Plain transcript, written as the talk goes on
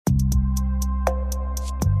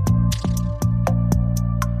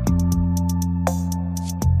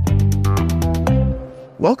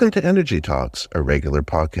Welcome to Energy Talks, a regular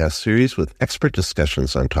podcast series with expert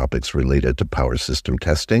discussions on topics related to power system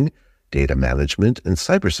testing, data management, and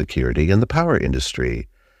cybersecurity in the power industry.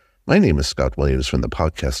 My name is Scott Williams from the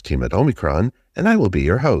podcast team at Omicron, and I will be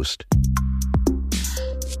your host.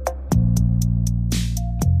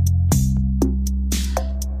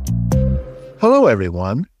 Hello,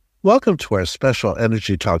 everyone. Welcome to our special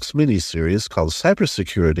Energy Talks mini-series called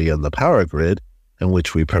Cybersecurity in the Power Grid, in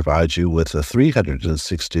which we provide you with a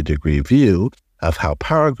 360-degree view of how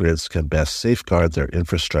power grids can best safeguard their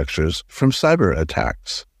infrastructures from cyber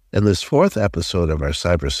attacks. In this fourth episode of our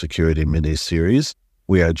cybersecurity mini-series,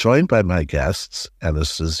 we are joined by my guests,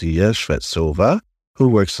 Anastasia Shvetsova, who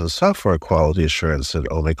works in software quality assurance at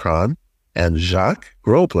Omicron, and Jacques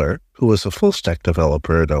Grobler, who is a full-stack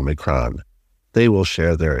developer at Omicron. They will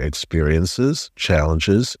share their experiences,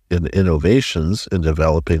 challenges, and innovations in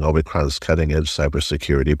developing Omicron's cutting-edge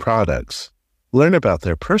cybersecurity products. Learn about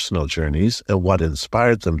their personal journeys and what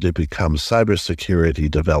inspired them to become cybersecurity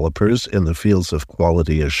developers in the fields of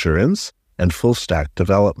quality assurance and full-stack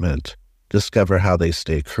development. Discover how they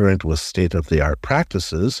stay current with state-of-the-art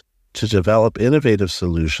practices to develop innovative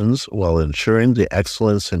solutions while ensuring the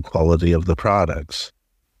excellence and quality of the products.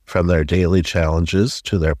 From their daily challenges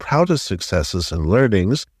to their proudest successes and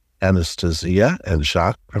learnings, Anastasia and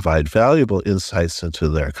Jacques provide valuable insights into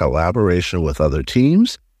their collaboration with other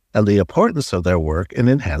teams and the importance of their work in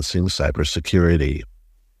enhancing cybersecurity.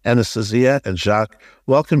 Anastasia and Jacques,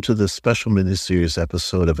 welcome to this special mini-series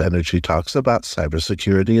episode of Energy Talks about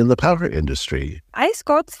cybersecurity in the power industry. Hi,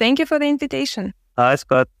 Scott. Thank you for the invitation. Hi,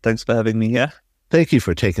 Scott. Thanks for having me here. Thank you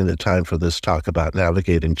for taking the time for this talk about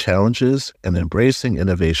navigating challenges and embracing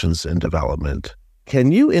innovations in development.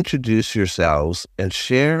 Can you introduce yourselves and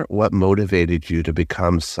share what motivated you to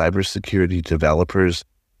become cybersecurity developers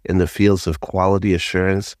in the fields of quality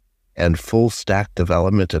assurance and full-stack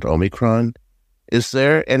development at Omicron? Is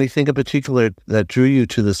there anything in particular that drew you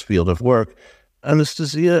to this field of work?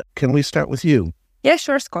 Anastasia, can we start with you? Yeah,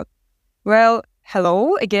 sure, Scott. Well,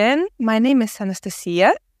 hello again. My name is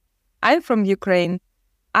Anastasia. I'm from Ukraine.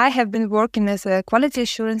 I have been working as a quality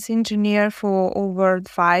assurance engineer for over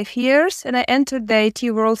 5 years, and I entered the IT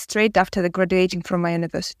world straight after graduating from my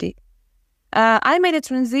university. I made a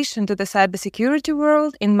transition to the cybersecurity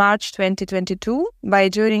world in March 2022 by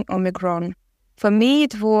joining Omicron. For me,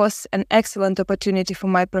 it was an excellent opportunity for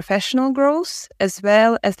my professional growth as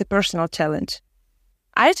well as the personal challenge.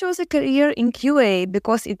 I chose a career in QA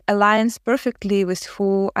because it aligns perfectly with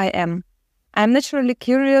who I am. I'm naturally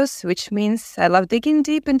curious, which means I love digging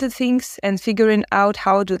deep into things and figuring out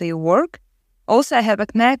how do they work. Also, I have a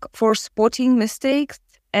knack for spotting mistakes,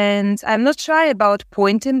 and I'm not shy about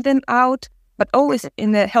pointing them out, but always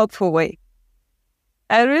in a helpful way.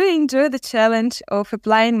 I really enjoy the challenge of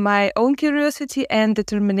applying my own curiosity and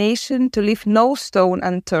determination to leave no stone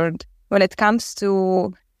unturned when it comes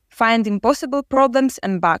to finding possible problems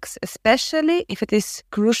and bugs, especially if it is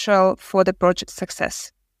crucial for the project's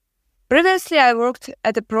success. Previously, I worked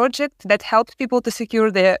at a project that helped people to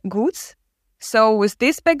secure their goods. So with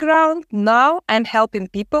this background, now I'm helping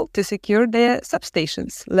people to secure their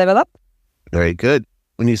substations. Level up. Very good.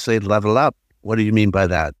 When you say level up, what do you mean by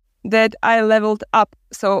that? That I leveled up.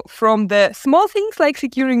 So from the small things like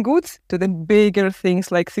securing goods to the bigger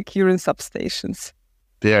things like securing substations.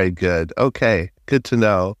 Very good. Okay, good to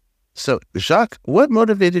know. So, Jacques, what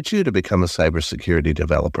motivated you to become a cybersecurity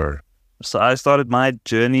developer? So I started my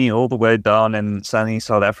journey all the way down in sunny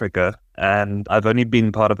South Africa, and I've only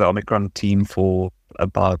been part of the Omicron team for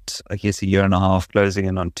about, a year and a half, closing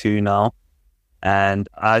in on 2 now. And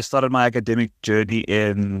I started my academic journey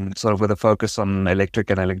in sort of with a focus on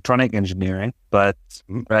electric and electronic engineering, but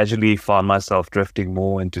gradually found myself drifting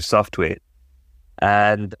more into software.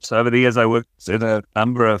 And so over the years, I worked in a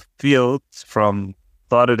number of fields,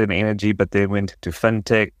 started in energy, but then went into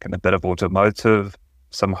fintech and a bit of automotive,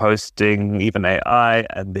 some hosting, even AI,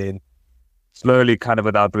 and then slowly, kind of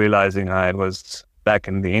without realizing, I was back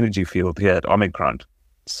in the energy field here at Omicron.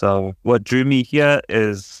 So what drew me here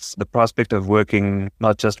is the prospect of working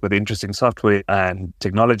not just with interesting software and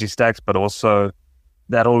technology stacks, but also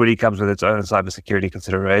that already comes with its own cybersecurity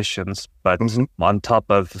considerations. But on top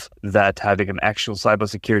of that, having an actual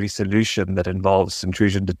cybersecurity solution that involves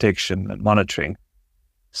intrusion detection and monitoring.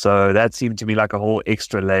 So that seemed to me like a whole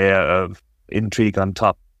extra layer of intrigue on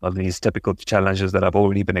top of these typical challenges that I've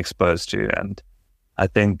already been exposed to. And I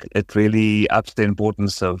think it really ups the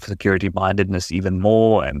importance of security mindedness even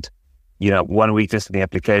more. And, one weakness in the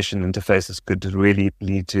application interfaces could really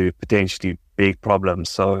lead to potentially big problems.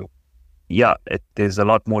 So there's a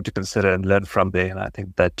lot more to consider and learn from there. And I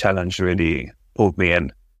think that challenge really pulled me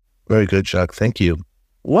in. Very good, Jacques. Thank you.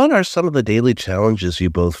 What are some of the daily challenges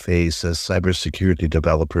you both face as cybersecurity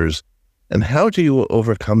developers, and how do you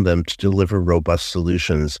overcome them to deliver robust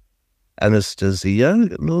solutions? Anastasia,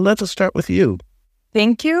 let us start with you.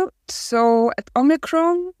 Thank you. So at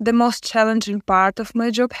Omicron, the most challenging part of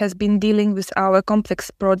my job has been dealing with our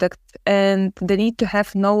complex product and the need to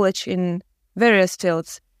have knowledge in various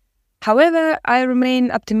fields. However, I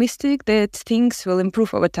remain optimistic that things will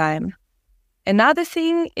improve over time. Another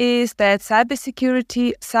thing is that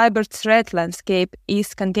cyber threat landscape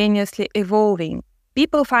is continuously evolving.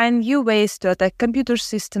 People find new ways to attack computer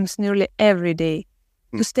systems nearly every day.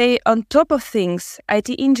 To stay on top of things, IT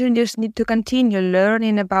engineers need to continue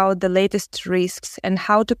learning about the latest risks and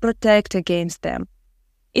how to protect against them.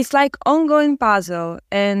 It's like ongoing puzzle,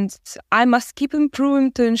 and I must keep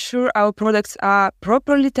improving to ensure our products are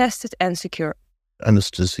properly tested and secure.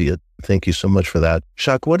 Anastasia, thank you so much for that.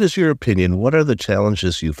 Jacques, what is your opinion? What are the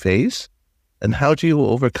challenges you face, and how do you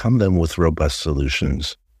overcome them with robust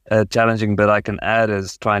solutions? A challenging bit I can add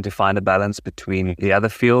is trying to find a balance between the other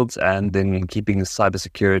fields and then keeping the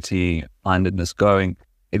cybersecurity mindedness going.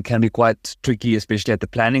 It can be quite tricky, especially at the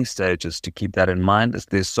planning stages, to keep that in mind, as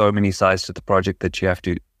there's so many sides to the project that you have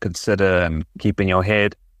to consider and keep in your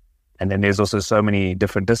head. And then there's also so many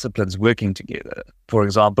different disciplines working together. For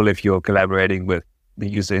example, if you're collaborating with the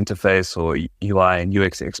user interface or UI and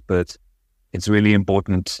UX experts, it's really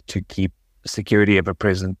important to keep security ever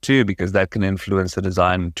present too, because that can influence the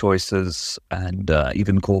design choices and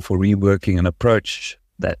even call for reworking an approach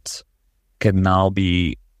that can now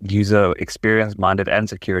be user experience minded and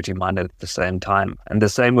security minded at the same time. And the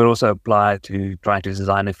same would also apply to trying to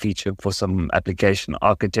design a feature for some application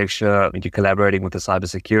architecture. When you're collaborating with the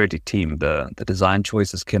cybersecurity team, the design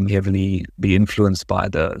choices can heavily be influenced by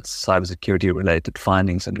the cybersecurity related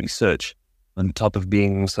findings and research. On top of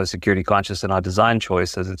being so security conscious in our design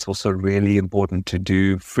choices, it's also really important to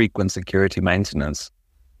do frequent security maintenance.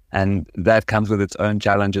 And that comes with its own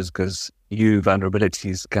challenges because new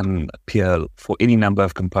vulnerabilities can appear for any number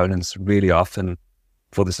of components really often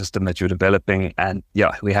for the system that you're developing. And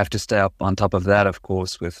yeah, we have to stay up on top of that, of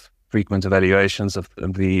course, with frequent evaluations of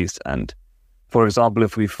these. And for example,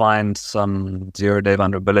 if we find some zero-day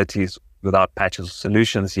vulnerabilities without patches or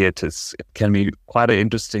solutions yet, it can be quite an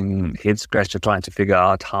interesting head scratcher trying to figure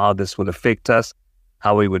out how this will affect us,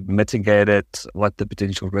 how we would mitigate it, what the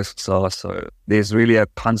potential risks are. So there's really a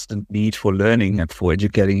constant need for learning and for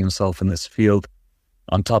educating yourself in this field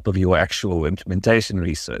on top of your actual implementation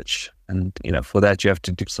research. And, for that, you have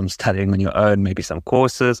to do some studying on your own, maybe some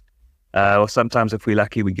courses, or sometimes if we're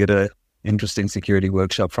lucky, we get an interesting security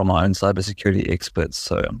workshop from our own cybersecurity experts,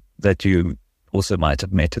 so that you also might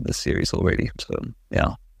have met in this series already. So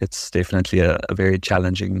yeah, it's definitely a very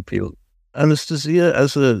challenging field. Anastasia,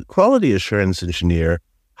 as a quality assurance engineer,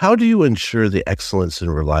 how do you ensure the excellence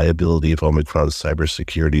and reliability of Omicron's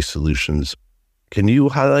cybersecurity solutions? Can you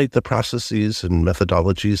highlight the processes and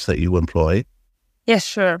methodologies that you employ? Yes,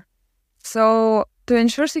 sure. So to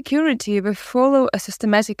ensure security, we follow a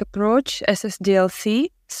systematic approach, SSDLC,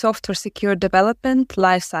 Software Secure Development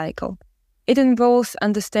Lifecycle. It involves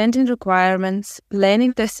understanding requirements,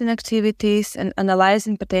 planning testing activities, and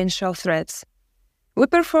analyzing potential threats. We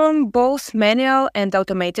perform both manual and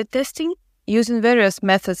automated testing using various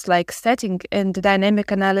methods like static and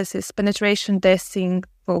dynamic analysis, penetration testing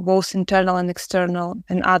for both internal and external,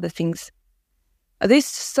 and other things.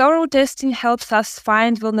 This thorough testing helps us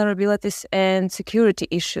find vulnerabilities and security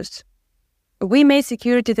issues. We made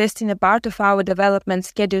security testing a part of our development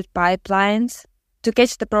scheduled pipelines to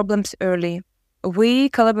catch the problems early. We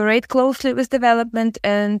collaborate closely with development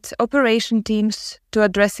and operation teams to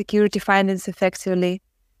address security findings effectively.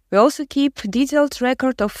 We also keep detailed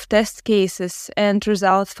record of test cases and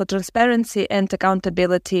results for transparency and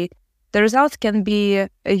accountability. The results can be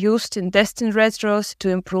used in testing retros to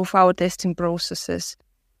improve our testing processes.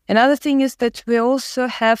 Another thing is that we also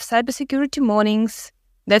have cybersecurity mornings.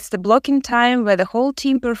 That's the blocking time where the whole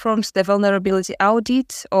team performs the vulnerability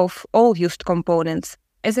audit of all used components.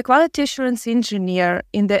 As a quality assurance engineer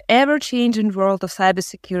in the ever-changing world of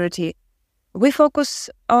cybersecurity, we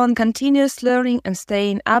focus on continuous learning and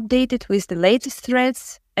staying updated with the latest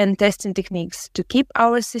threats and testing techniques to keep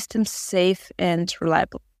our systems safe and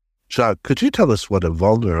reliable. Jacques, could you tell us what a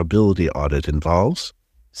vulnerability audit involves?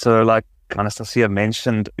 So like Anastasia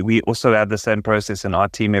mentioned, we also have the same process in our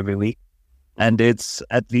team every week. And it's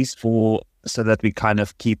at least so that we kind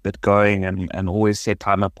of keep it going and always set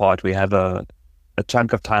time apart. We have a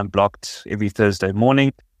chunk of time blocked every Thursday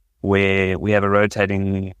morning where we have a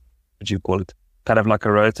rotating, kind of like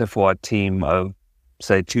a rota for our team of,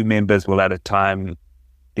 say, 2 members will at a time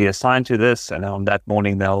be assigned to this. And on that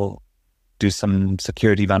morning, they'll do some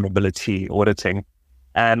security vulnerability auditing.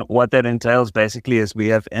 And what that entails basically is we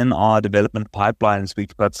have in our development pipelines,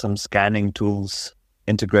 we've got some scanning tools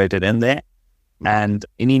integrated in there. And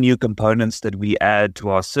any new components that we add to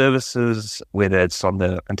our services, whether it's on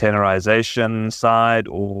the containerization side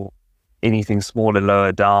or anything smaller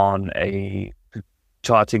lower down, a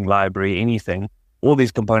charting library, anything, all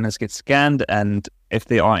these components get scanned. And if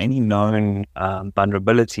there are any known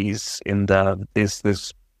vulnerabilities in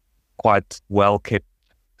there's quite well-kept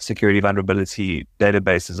security vulnerability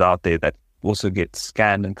databases out there that also get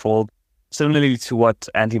scanned and crawled, similarly to what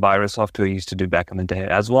antivirus software used to do back in the day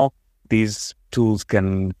as well. These tools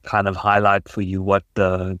can kind of highlight for you what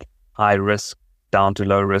the high risk down to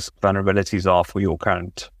low risk vulnerabilities are for your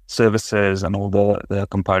current services and all the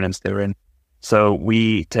components they're in. So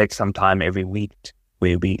we take some time every week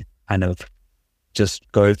where we kind of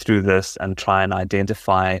just go through this and try and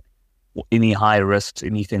identify any high risks,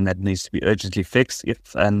 anything that needs to be urgently fixed,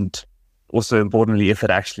 and also importantly, if it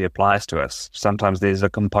actually applies to us. Sometimes there's a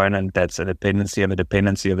component that's a dependency of a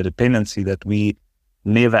dependency of a dependency that we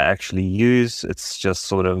never actually use. It's just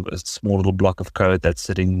sort of a small little block of code that's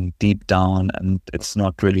sitting deep down and it's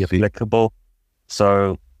not really applicable.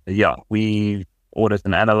 So yeah, we audit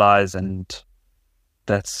and analyze, and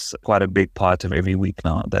that's quite a big part of every week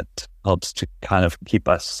now that helps to kind of keep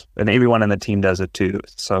us, and everyone in the team does it too.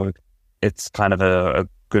 So it's kind of a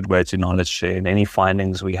good way to knowledge share. And any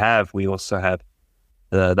findings we have, we also have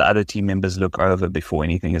the other team members look over before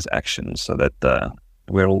anything is actioned, so that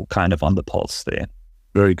we're all kind of on the pulse there.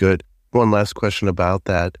 Very good. One last question about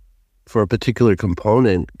that. For a particular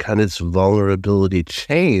component, can its vulnerability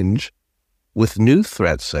change with new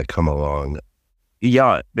threats that come along?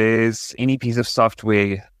 Yeah, there's any piece of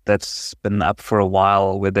software that's been up for a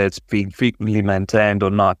while, whether it's being frequently maintained or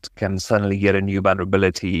not, can suddenly get a new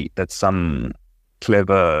vulnerability that some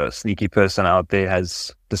clever, sneaky person out there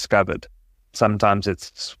has discovered. Sometimes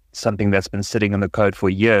it's something that's been sitting in the code for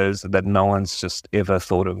years that no one's just ever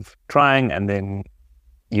thought of trying. And then,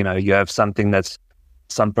 you have something that's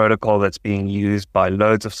some protocol that's being used by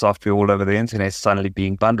loads of software all over the internet suddenly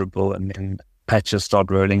being vulnerable, and then patches start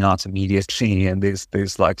rolling out immediately. And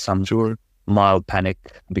there's like some mild panic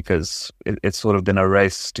because it's sort of been a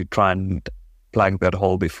race to try and plug that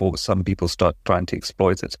hole before some people start trying to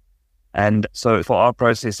exploit it. And so for our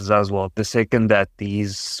processes as well, the second that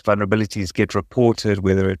these vulnerabilities get reported,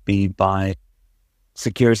 whether it be by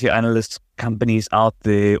security analyst companies out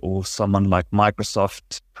there or someone like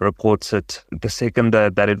Microsoft reports it, the second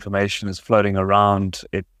that information is floating around,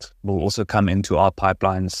 it will also come into our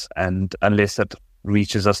pipelines. And unless it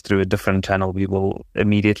reaches us through a different channel, we will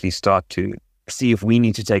immediately start to see if we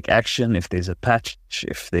need to take action, if there's a patch,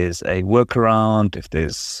 if there's a workaround, if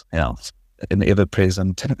there's an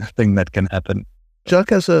ever-present thing that can happen.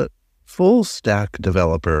 Jacques, as a full-stack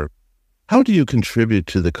developer, how do you contribute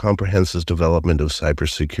to the comprehensive development of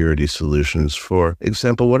cybersecurity solutions? For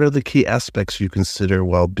example, what are the key aspects you consider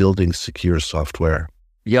while building secure software?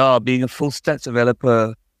 Yeah, being a full-stack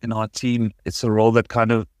developer in our team, it's a role that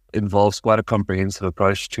kind of involves quite a comprehensive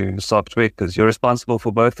approach to software because you're responsible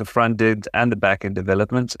for both the front-end and the back-end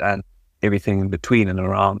development and everything in between and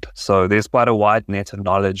around. So there's quite a wide net of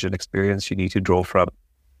knowledge and experience you need to draw from.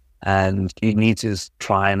 And you need to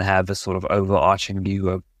try and have a sort of overarching view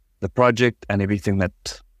of the project and everything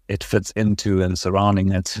that it fits into and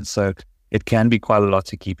surrounding it. So it can be quite a lot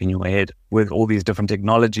to keep in your head. With all these different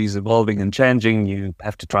technologies evolving and changing, you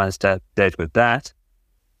have to try and stay up to date with that.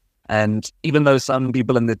 And even though some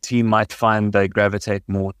people in the team might find they gravitate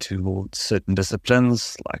more towards certain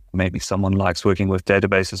disciplines, like maybe someone likes working with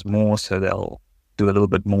databases more, so they'll do a little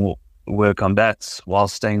bit more work on that while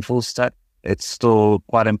staying full stack, it's still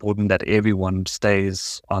quite important that everyone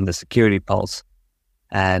stays on the security pulse.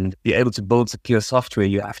 And be able to build secure software,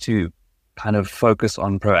 you have to kind of focus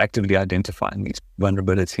on proactively identifying these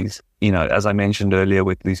vulnerabilities. As I mentioned earlier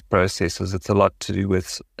with these processes, it's a lot to do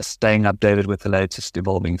with staying updated with the latest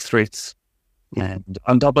evolving threats. And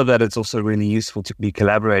on top of that, it's also really useful to be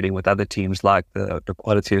collaborating with other teams like the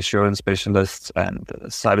quality assurance specialists and the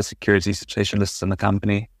cybersecurity specialists in the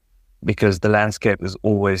company, because the landscape is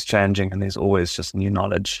always changing and there's always just new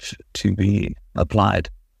knowledge to be applied.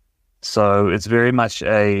 So it's very much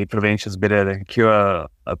a prevention is better than cure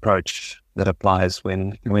approach that applies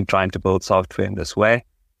when trying to build software in this way,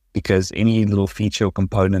 because any little feature or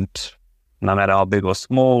component, no matter how big or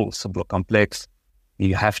small, simple or complex,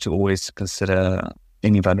 you have to always consider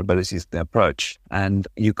any vulnerabilities in the approach. And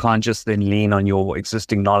you can't just then lean on your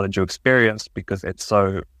existing knowledge or experience because it's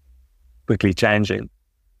so quickly changing.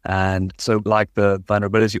 And so like the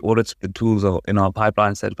vulnerability audits, the tools are in our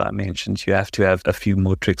pipelines that I mentioned, you have to have a few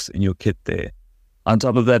more tricks in your kit there. On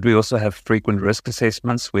top of that, we also have frequent risk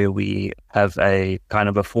assessments where we have a kind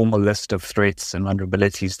of a formal list of threats and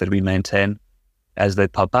vulnerabilities that we maintain as they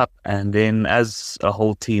pop up. And then as a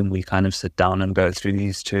whole team, we kind of sit down and go through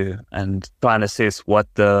these two and try and assess what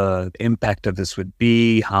the impact of this would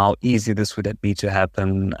be, how easy this would be to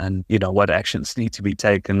happen, and, what actions need to be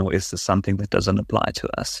taken, or is this something that doesn't apply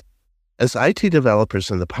to us? As IT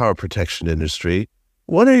developers in the power protection industry,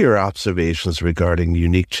 what are your observations regarding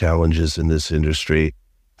unique challenges in this industry?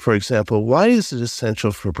 For example, why is it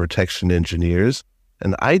essential for protection engineers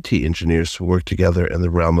and IT engineers to work together in the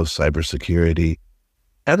realm of cybersecurity?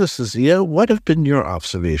 Anastasia, what have been your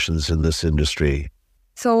observations in this industry?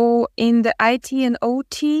 So in the IT and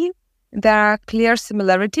OT, there are clear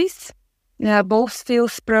similarities. Both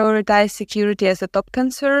fields prioritize security as a top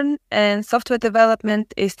concern, and software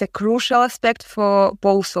development is the crucial aspect for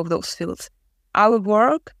both of those fields. Our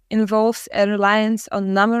work involves a reliance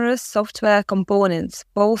on numerous software components,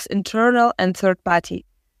 both internal and third-party.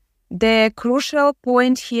 The crucial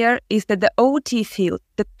point here is that the OT field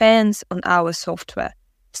depends on our software.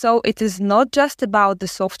 So it is not just about the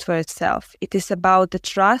software itself. It is about the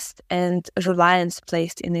trust and reliance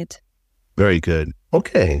placed in it. Very good.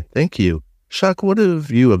 Okay, thank you. Shak, what have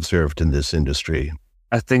you observed in this industry?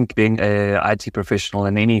 I think being a IT professional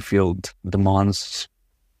in any field demands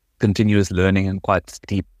continuous learning and quite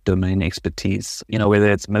deep domain expertise.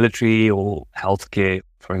 Whether it's military or healthcare,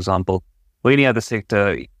 for example, or any other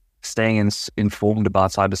sector, staying informed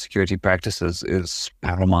about cybersecurity practices is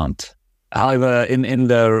paramount. However, in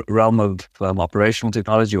the realm of operational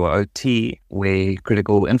technology or OT, where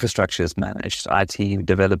critical infrastructure is managed, IT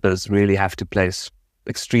developers really have to place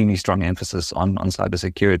extremely strong emphasis on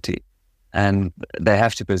cybersecurity. And they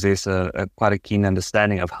have to possess quite a keen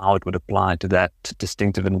understanding of how it would apply to that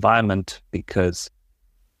distinctive environment, because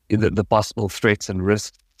the possible threats and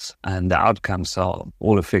risks and the outcomes are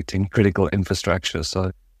all affecting critical infrastructure.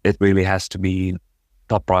 So it really has to be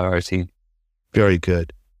top priority. Very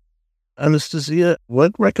good. Anastasia,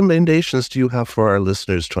 what recommendations do you have for our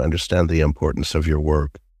listeners to understand the importance of your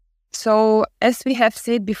work? So, as we have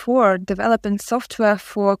said before, developing software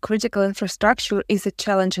for critical infrastructure is a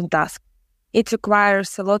challenging task. It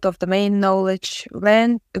requires a lot of domain knowledge,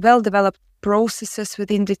 well-developed processes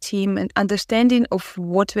within the team, and understanding of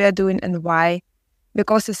what we are doing and why,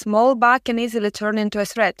 because a small bug can easily turn into a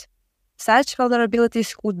threat. Such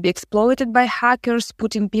vulnerabilities could be exploited by hackers,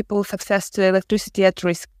 putting people's access to electricity at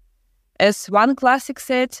risk. As one classic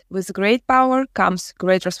said, with great power comes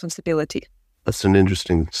great responsibility. That's an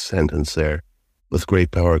interesting sentence there. With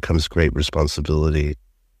great power comes great responsibility.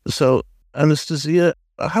 So, Anastasia,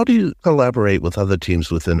 how do you collaborate with other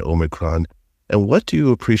teams within Omicron, and what do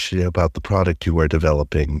you appreciate about the product you are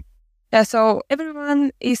developing? So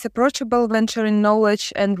everyone is approachable when sharing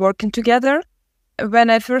knowledge and working together.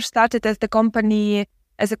 When I first started at the company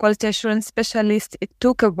as a quality assurance specialist, it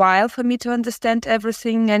took a while for me to understand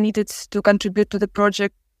everything I needed to contribute to the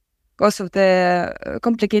project because of the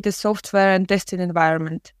complicated software and testing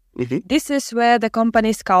environment. Mm-hmm. This is where the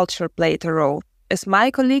company's culture played a role, as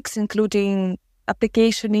my colleagues, including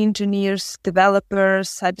application engineers, developers,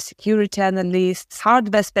 cybersecurity analysts,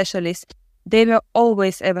 hardware specialists, they were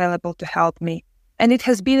always available to help me. And it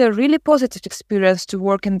has been a really positive experience to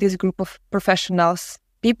work in this group of professionals,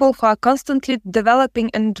 people who are constantly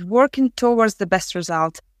developing and working towards the best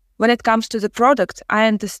result. When it comes to the product, I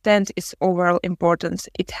understand its overall importance.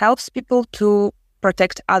 It helps people to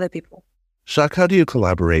protect other people. Shak, how do you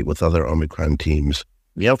collaborate with other Omicron teams?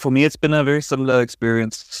 Yeah, for me, it's been a very similar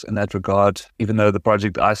experience in that regard. Even though the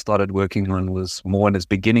project I started working on was more in its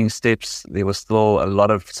beginning steps, there was still a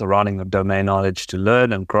lot of surrounding of domain knowledge to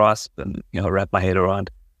learn and grasp and, wrap my head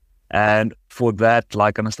around. And for that,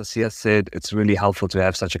 like Anastasia said, it's really helpful to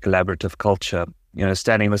have such a collaborative culture.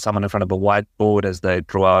 Standing with someone in front of a whiteboard as they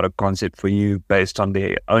draw out a concept for you based on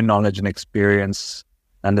their own knowledge and experience,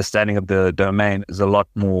 understanding of the domain is a lot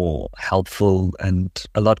more helpful and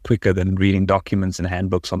a lot quicker than reading documents and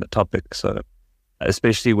handbooks on the topic. So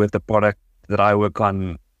especially with the product that I work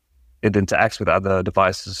on, it interacts with other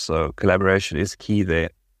devices. So collaboration is key there.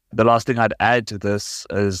 The last thing I'd add to this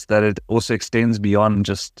is that it also extends beyond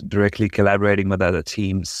just directly collaborating with other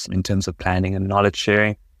teams in terms of planning and knowledge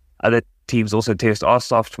sharing. Other teams also test our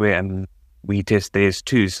software and we test theirs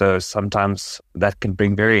too. So sometimes that can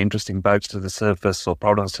bring very interesting bugs to the surface or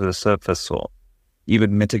problems to the surface, or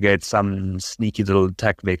even mitigate some sneaky little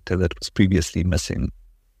attack vector that was previously missing.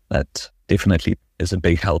 That definitely is a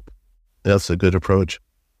big help. That's a good approach.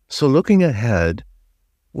 So looking ahead,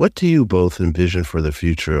 What do you both envision for the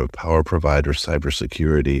future of power provider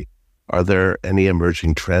cybersecurity? Are there any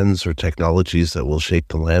emerging trends or technologies that will shape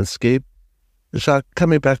the landscape? Jacques,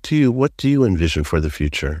 coming back to you, what do you envision for the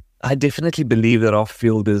future? I definitely believe that our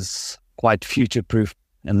field is quite future-proof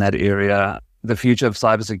in that area. The future of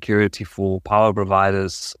cybersecurity for power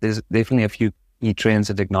providers, there's definitely a few key trends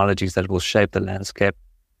and technologies that will shape the landscape.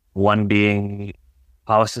 One being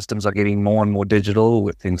power systems are getting more and more digital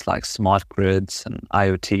with things like smart grids and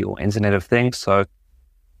IoT or Internet of Things. So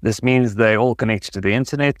this means they're all connected to the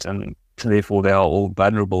internet and therefore they are all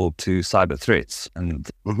vulnerable to cyber threats. And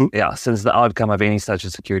since the outcome of any such a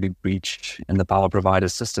security breach in the power provider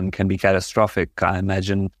system can be catastrophic, I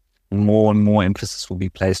imagine more and more emphasis will be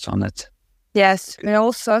placed on it. Yes, we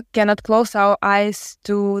also cannot close our eyes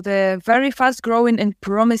to the very fast-growing and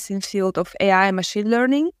promising field of AI and machine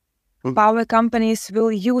learning. Power companies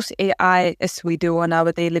will use AI, as we do on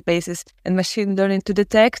our daily basis, and machine learning to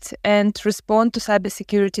detect and respond to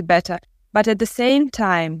cybersecurity better. But at the same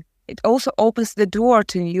time, it also opens the door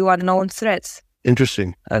to new unknown threats.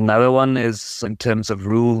 Interesting. Another one is in terms of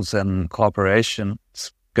rules and cooperation.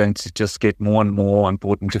 It's going to just get more and more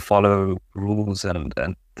important to follow rules and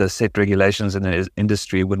the set regulations in the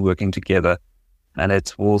industry when working together. And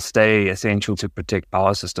it will stay essential to protect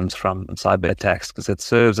power systems from cyber attacks because it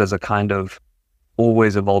serves as a kind of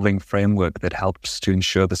always evolving framework that helps to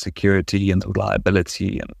ensure the security and the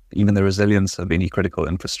reliability and even the resilience of any critical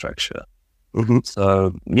infrastructure.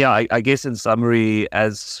 So, I guess in summary,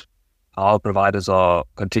 as power providers are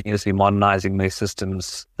continuously modernizing their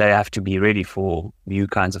systems, they have to be ready for new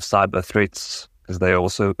kinds of cyber threats because they're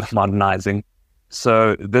also modernizing.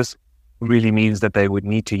 So this really means that they would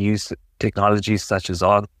need to use technologies such as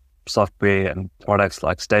our software and products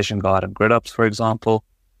like Station Guard and GridOps, for example,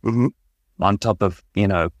 on top of,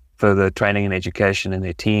 further training and education in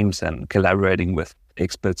their teams and collaborating with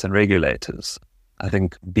experts and regulators. I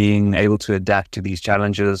think being able to adapt to these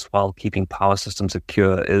challenges while keeping power systems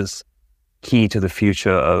secure is key to the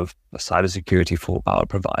future of cybersecurity for power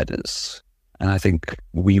providers. And I think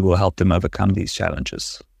we will help them overcome these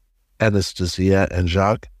challenges. Anastasia and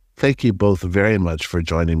Jacques, thank you both very much for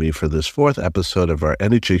joining me for this fourth episode of our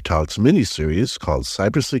Energy Talks mini-series called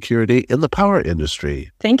Cybersecurity in the Power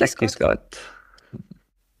Industry. Thank you, Scott.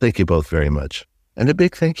 Thank you both very much. And a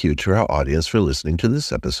big thank you to our audience for listening to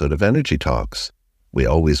this episode of Energy Talks. We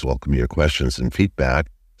always welcome your questions and feedback.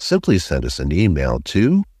 Simply send us an email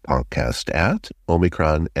to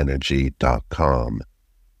podcast@omicronenergy.com.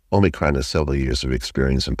 Omicron has several years of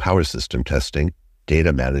experience in power system testing,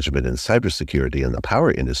 data management, and cybersecurity in the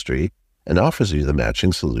power industry, and offers you the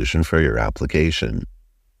matching solution for your application.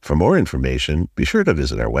 For more information, be sure to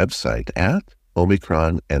visit our website at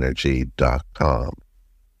omicronenergy.com.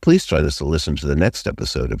 Please join us to listen to the next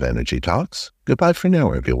episode of Energy Talks. Goodbye for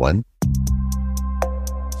now, everyone.